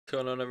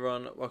What's going on,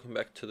 everyone? Welcome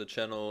back to the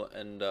channel,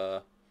 and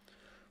we're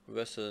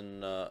versing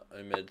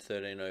Omed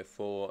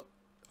 1304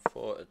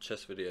 for a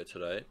chess video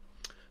today.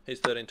 He's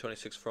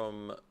 1326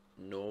 from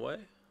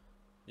Norway,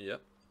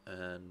 yep,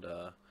 and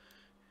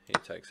he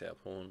takes our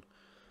pawn.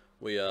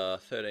 We are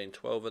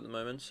 1312 at the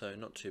moment, so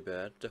not too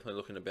bad. Definitely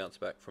looking to bounce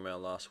back from our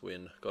last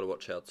win. Got to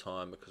watch our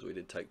time because we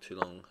did take too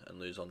long and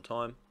lose on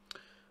time.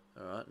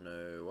 Alright,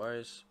 no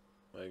worries.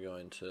 We're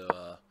going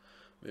to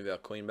move our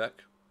queen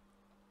back.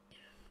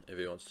 If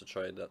he wants to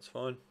trade, that's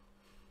fine.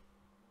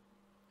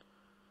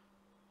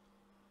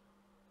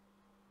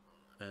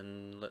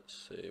 And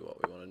let's see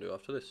what we want to do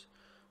after this.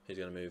 He's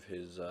going to move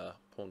his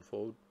pawn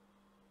forward.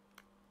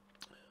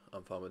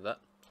 I'm fine with that.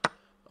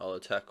 I'll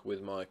attack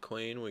with my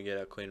queen. We get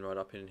our queen right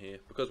up in here.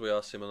 Because we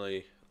are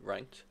similarly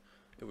ranked,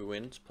 if we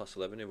win, it's plus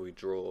 11. If we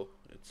draw,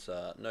 it's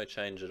no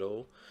change at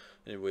all.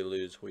 And if we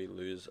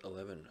lose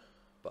 11.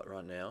 But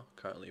right now,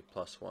 currently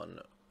plus 1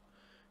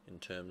 in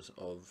terms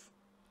of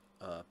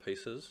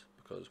pieces,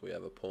 because we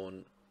have a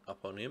pawn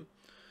up on him.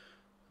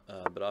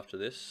 But after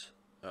this,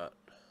 alright,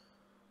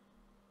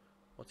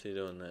 what's he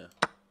doing there?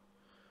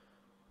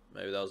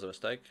 Maybe that was a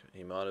mistake.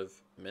 He might have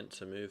meant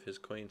to move his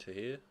queen to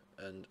here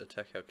and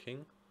attack our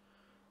king,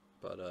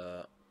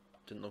 but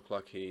didn't look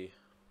like he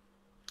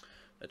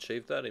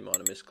achieved that. He might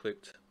have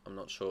misclicked. I'm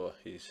not sure.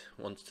 He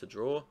wants to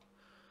draw.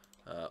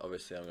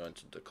 Obviously I'm going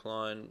to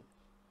decline.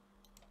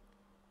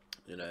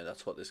 You know,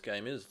 that's what this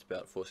game is. It's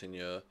about forcing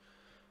your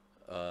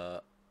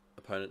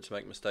opponent to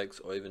make mistakes,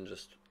 or even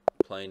just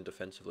playing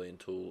defensively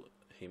until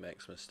he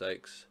makes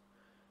mistakes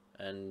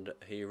and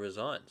he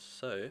resigns.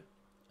 So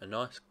a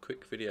nice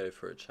quick video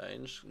for a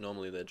change.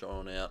 Normally they're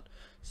drawn out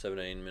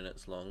 17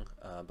 minutes long,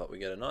 but we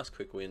get a nice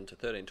quick win to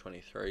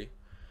 1323.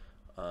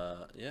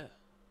 Yeah,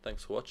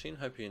 thanks for watching.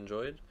 Hope you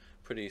enjoyed.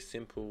 Pretty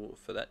simple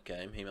for that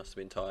game. He must have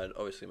been tired,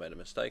 obviously made a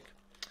mistake,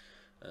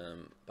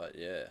 but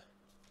yeah,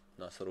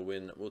 nice little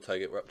win. We'll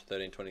take it. We're up to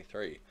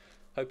 1323.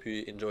 Hope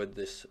you enjoyed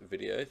this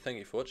video. Thank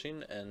you for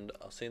watching, and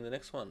I'll see you in the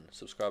next one.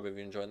 Subscribe if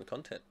you're enjoying the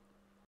content.